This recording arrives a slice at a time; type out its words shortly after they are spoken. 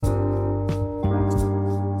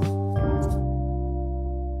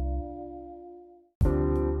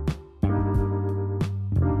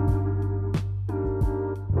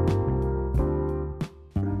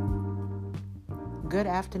Good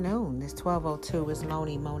afternoon. It's 12:02. It's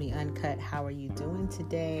Moni Uncut. How are you doing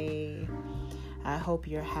today? I hope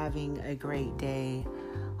you're having a great day.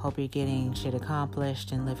 Hope you're getting shit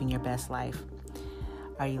accomplished and living your best life.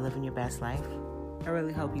 Are you living your best life? I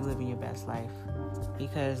really hope you're living your best life,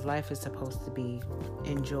 because life is supposed to be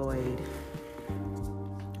enjoyed,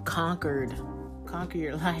 conquered. Conquer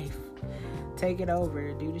your life. Take it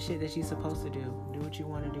over. Do the shit that you're supposed to do. Do what you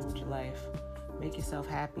want to do with your life. Make yourself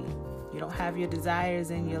happy. You don't have your desires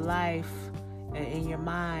in your life, in your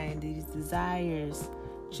mind. These desires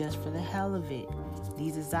just for the hell of it.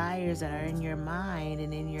 These desires that are in your mind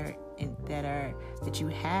and that you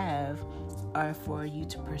have are for you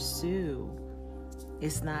to pursue.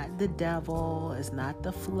 It's not the devil. It's not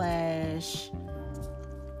the flesh.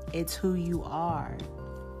 It's who you are.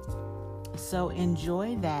 So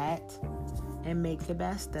enjoy that and make the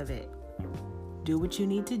best of it. Do what you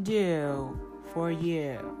need to do for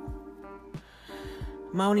you.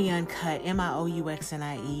 Moni Uncut,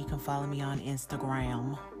 MIOUXNIE. You can follow me on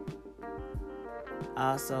Instagram.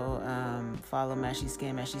 Also, follow Meshy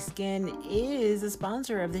Skin. Meshy Skin is a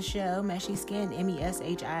sponsor of the show. Meshy Skin,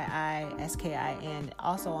 MESHIISKIN.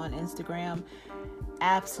 Also on Instagram.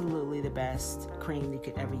 Absolutely the best cream you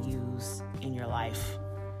could ever use in your life.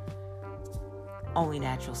 Only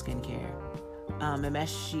natural skincare.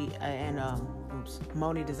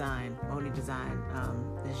 Moni Design.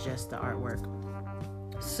 It's just the artwork.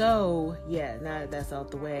 So, yeah, now that that's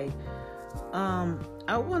out the way,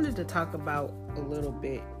 I wanted to talk about a little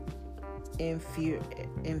bit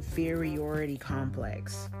inferiority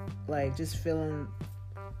complex. Like, just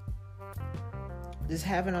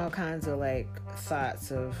having all kinds of, like,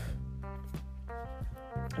 thoughts of,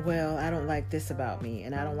 well, I don't like this about me,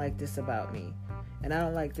 and I don't like this about me. And I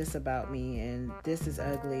don't like this about me, and this is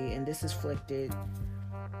ugly, and this is flicked,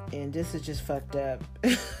 and this is just fucked up.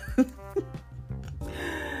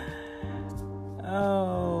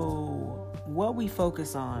 Oh, what we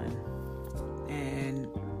focus on and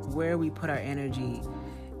where we put our energy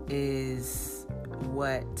is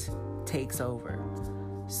what takes over.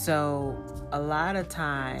 So a lot of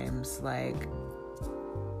times,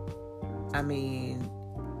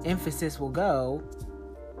 emphasis will go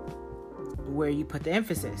where you put the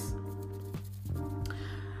emphasis.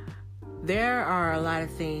 There are a lot of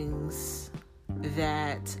things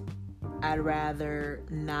that I'd rather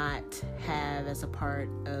not have as a part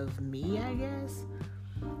of me, I guess.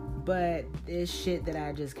 But it's shit that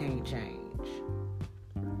I just can't change.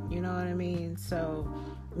 You know what I mean? So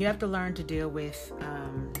you have to learn to deal with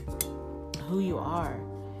who you are.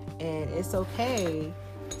 And it's okay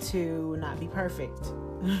to not be perfect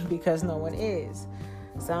because no one is.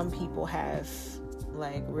 Some people have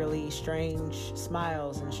like really strange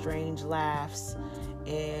smiles and strange laughs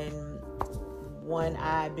and one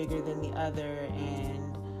eye bigger than the other. And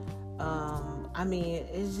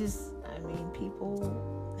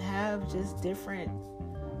people have just different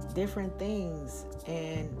things,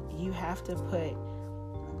 and you have to put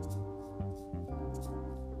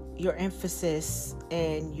your emphasis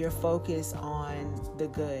and your focus on the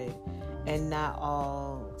good and not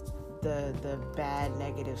all the bad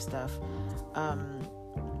negative stuff.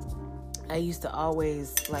 I used to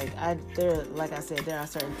always there are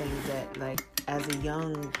certain things that, like, as a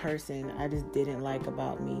young person, I just didn't like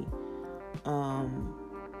about me.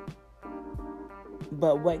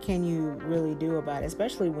 But what can you really do about it,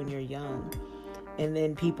 especially when you're young? And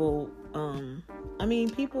then people can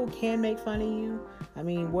make fun of you.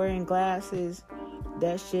 Wearing glasses,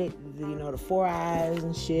 that shit, the 4 eyes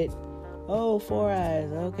and shit. Oh, 4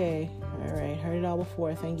 eyes. Okay. All right. Heard it all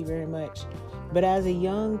before. Thank you very much. But as a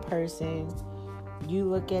young person, you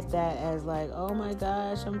look at that as like, oh my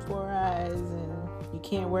gosh, I'm 4 eyes, and you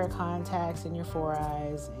can't wear contacts in your 4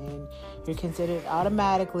 eyes, and you're considered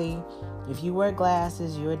automatically, if you wear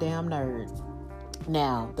glasses, you're a damn nerd.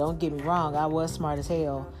 Now, don't get me wrong, I was smart as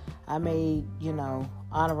hell. I made,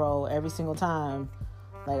 honor roll every single time.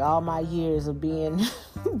 Like, all my years of being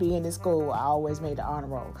in school, I always made the honor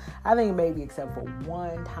roll. I think maybe except for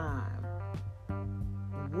one time.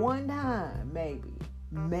 One time, maybe.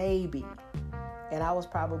 And I was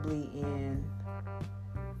probably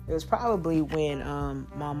it was probably when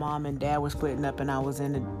my mom and dad were splitting up, and I was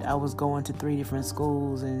going to 3 different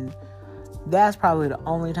schools, and that's probably the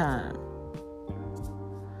only time.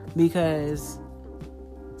 Because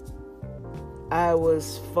I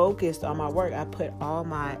was focused on my work. I put all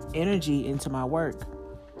my energy into my work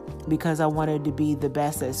because I wanted to be the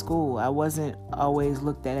best at school. I wasn't always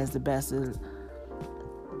looked at as the best at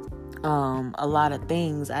a lot of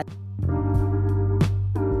things.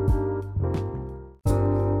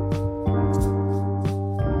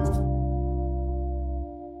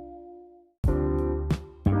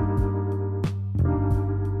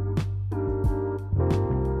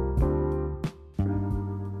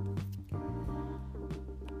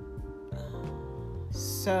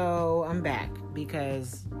 I'm back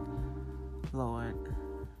because, Lord,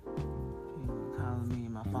 people calling me,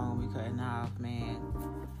 my phone be cutting off, man.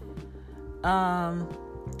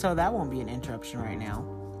 So that won't be an interruption right now.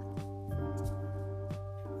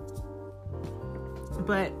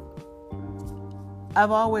 But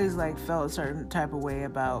I've always like felt a certain type of way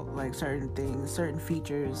about like certain things, certain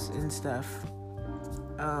features and stuff.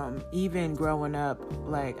 Even growing up,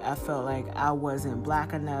 like I felt like I wasn't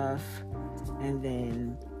black enough, and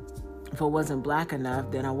then if I wasn't black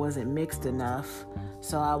enough, then I wasn't mixed enough.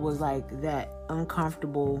 So I was like that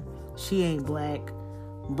uncomfortable, she ain't black,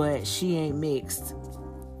 but she ain't mixed.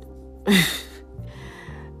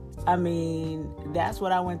 I mean, that's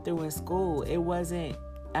what I went through in school. It was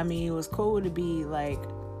cool to be like,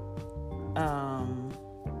 I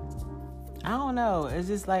don't know. It's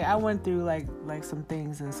just like I went through like some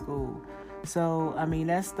things in school. So, I mean,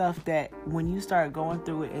 that's stuff that when you start going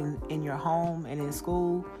through it in your home and in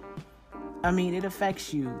school, I mean, it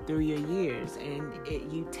affects you through your years, and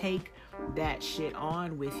you take that shit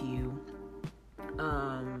on with you.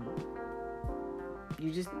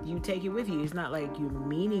 You take it with you. It's not like you're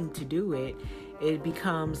meaning to do it. It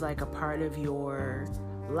becomes like a part of your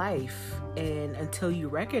life, and until you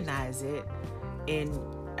recognize it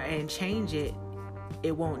and change it,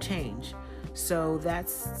 it won't change. So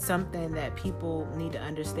that's something that people need to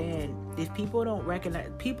understand. If people don't recognize,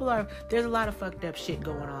 there's a lot of fucked up shit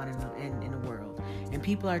going on in the world, and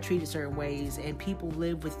people are treated certain ways, and people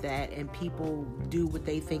live with that, and people do what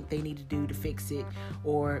they think they need to do to fix it,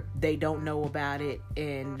 or they don't know about it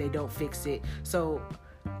and they don't fix it. So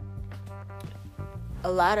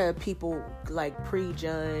a lot of people like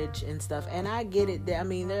prejudge and stuff, and I get it. I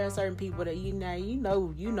mean, there are certain people that you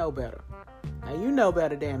know better. Now you know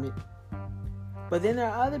better, damn it. But then there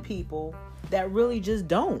are other people that really just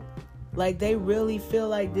don't. Like, they really feel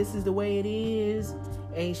like this is the way it is.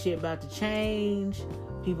 Ain't shit about to change.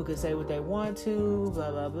 People can say what they want to,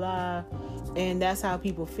 blah, blah, blah. And that's how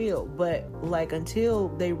people feel. But, like, until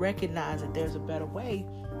they recognize that there's a better way,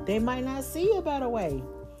 they might not see a better way.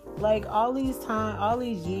 Like, all these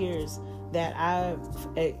years that I've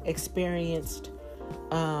experienced,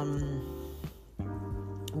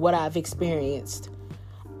 what I've experienced,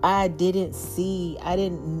 I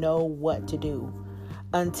didn't know what to do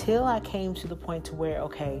until I came to the point to where,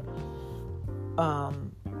 okay,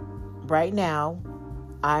 right now,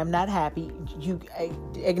 I'm not happy. You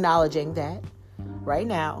acknowledging that right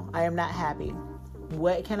now, I am not happy.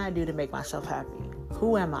 What can I do to make myself happy?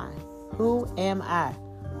 Who am I?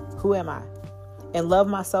 And love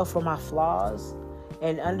myself for my flaws,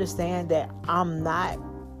 and understand that I'm not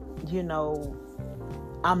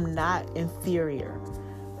inferior.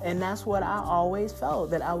 And that's what I always felt,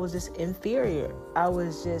 that I was just inferior. I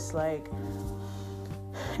was just like,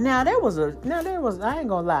 I ain't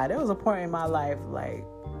gonna lie, there was a point in my life, like,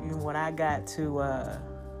 when I got to,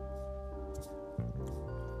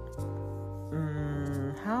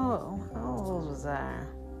 how old was I?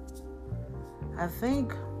 I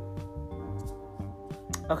think,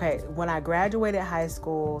 okay, when I graduated high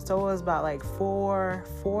school, so it was about like four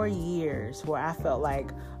years where I felt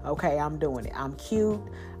like, okay, I'm doing it. I'm cute.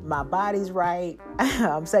 My body's right.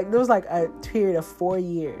 I'm saying there was like a period of 4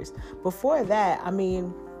 years. Before that, I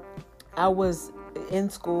mean, I was in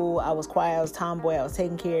school. I was quiet. I was tomboy. I was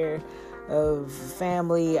taking care of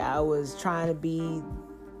family. I was trying to be,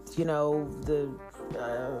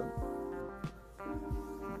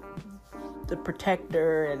 the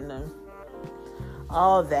protector and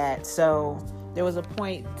all that. So there was a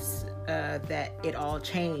point that it all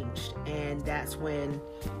changed, and that's when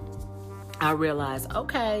I realized,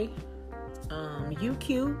 okay, you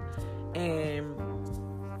cute, and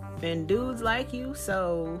dudes like you,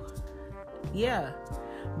 so yeah.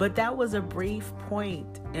 But that was a brief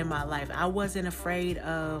point in my life. I wasn't afraid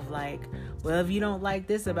of like, well, if you don't like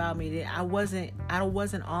this about me, then I wasn't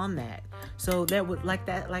on that. So that was like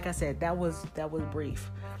that. Like I said, that was brief.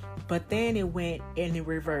 But then it went and it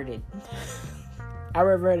reverted. I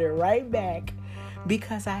reverted right back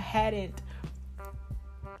because I hadn't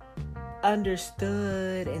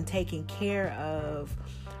understood and taken care of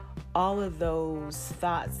all of those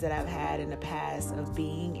thoughts that I've had in the past of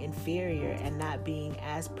being inferior and not being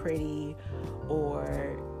as pretty,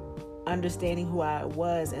 or understanding who I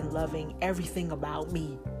was and loving everything about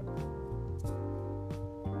me.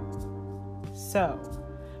 So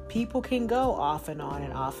people can go off and on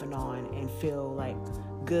and feel like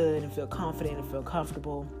good and feel confident and feel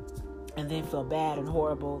comfortable, and then feel bad and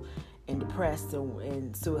horrible and depressed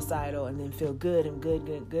and suicidal, and then feel good and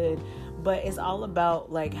good. But it's all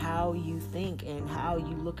about like how you think and how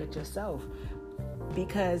you look at yourself.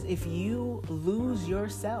 Because if you lose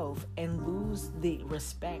yourself and lose the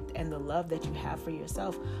respect and the love that you have for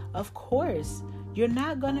yourself, of course, you're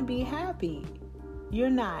not going to be happy. You're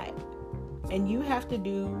not. And you have to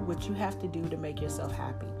do what you have to do to make yourself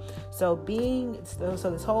happy. So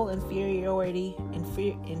this whole inferiority,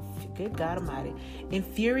 good God Almighty,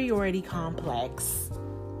 inferiority complex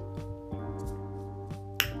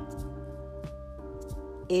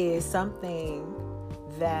is something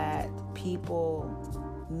that people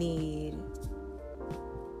need,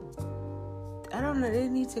 they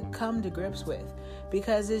need to come to grips with,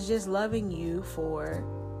 because it's just loving you for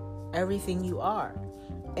everything you are.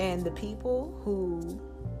 And the people who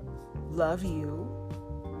love you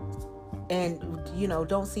and,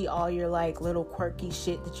 don't see all your like little quirky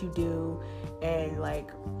shit that you do, and like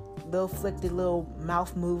little flicked little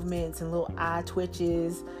mouth movements and little eye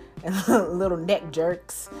twitches and little neck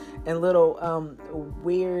jerks and little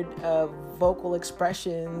weird vocal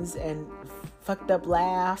expressions and fucked up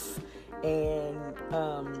laugh and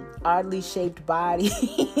oddly shaped body.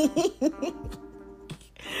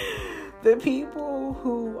 The people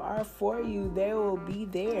who are for you, they will be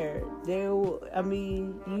there.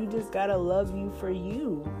 You just gotta love you for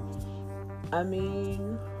you.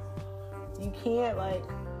 You can't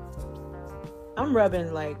I'm rubbing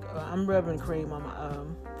cream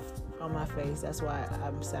on my face. That's why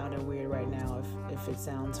I'm sounding weird right now. If it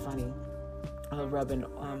sounds funny, I'm rubbing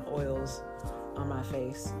oils on my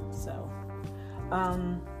face. So,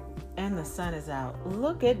 and the sun is out.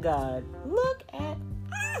 Look at God. Look at.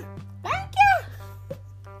 Thank you.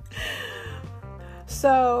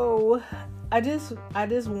 So, I just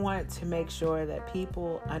want to make sure that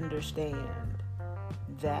people understand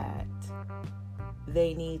that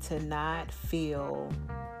they need to not feel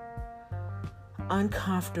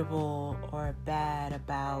uncomfortable or bad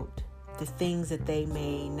about the things that they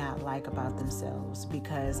may not like about themselves,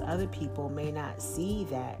 because other people may not see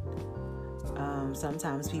that.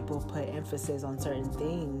 Sometimes people put emphasis on certain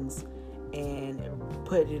things and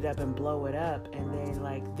put it up and blow it up, and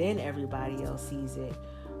then everybody else sees it.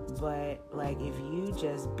 But if you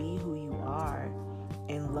just be who you are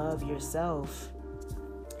and love yourself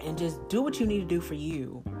and just do what you need to do for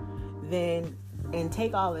you, and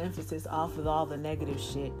take all the emphasis off of all the negative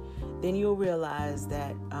shit, then you'll realize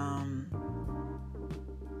that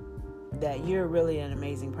that you're really an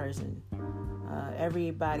amazing person.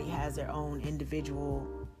 Everybody has their own individual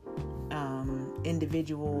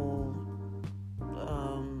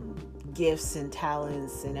gifts and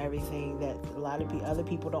talents and everything that a lot of other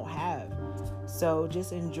people don't have. So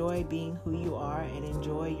just enjoy being who you are and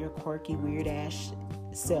enjoy your quirky, weird ass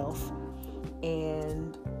self.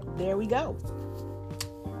 And there we go.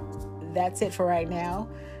 That's it for right now.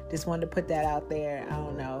 Just wanted to put that out there. I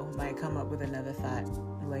don't know, might come up with another thought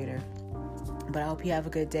later. But I hope you have a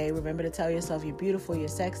good day. Remember to tell yourself you're beautiful, you're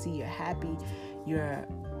sexy, you're happy, you're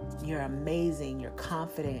amazing, you're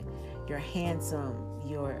confident, you're handsome,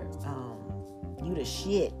 you're you the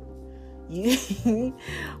shit. You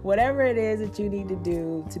whatever it is that you need to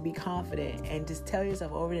do to be confident, and just tell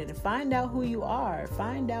yourself over it and find out who you are.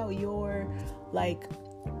 Find out your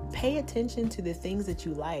pay attention to the things that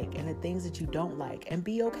you like and the things that you don't like, and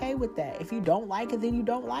be okay with that. If you don't like it, then you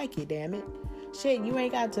don't like it, damn it. Shit, you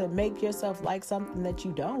ain't got to make yourself like something that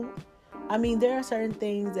you don't. There are certain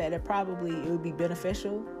things that it would be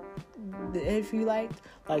beneficial if you liked,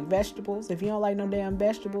 like vegetables. If you don't like no damn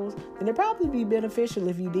vegetables, then it'd probably be beneficial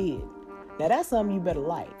if you did. Now that's something you better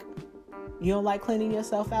like. You don't like cleaning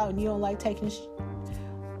yourself out, and you don't like taking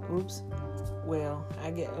oops. Well,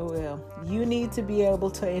 you need to be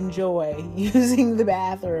able to enjoy using the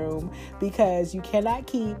bathroom, because you cannot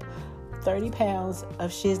keep 30 pounds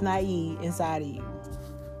of shiznai inside of you.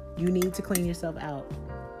 You need to clean yourself out.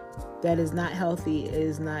 That is not healthy. It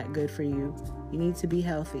is not good for you. You need to be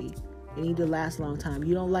healthy. You need to last a long time.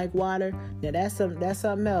 You don't like water? Now that's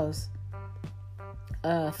something else.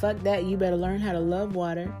 Fuck that. You better learn how to love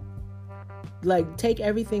water. Take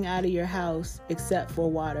everything out of your house except for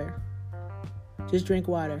water. Just drink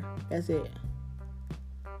water. That's it.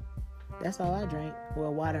 That's all I drink.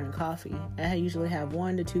 Well, water and coffee. I usually have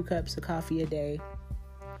 1 to 2 cups of coffee a day,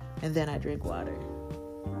 and then I drink water.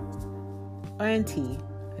 And tea.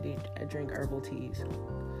 I drink herbal teas.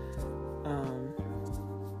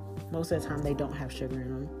 Most of the time they don't have sugar in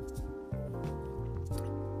them.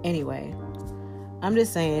 Anyway, I'm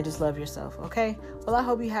just saying, just love yourself, okay? Well, I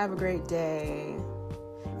hope you have a great day.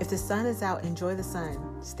 If the sun is out, enjoy the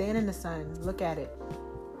sun. Stand in the sun. Look at it.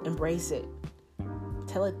 Embrace it.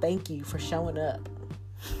 Tell it thank you for showing up.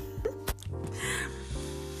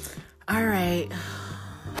 All right.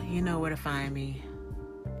 You know where to find me.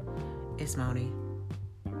 It's Moni.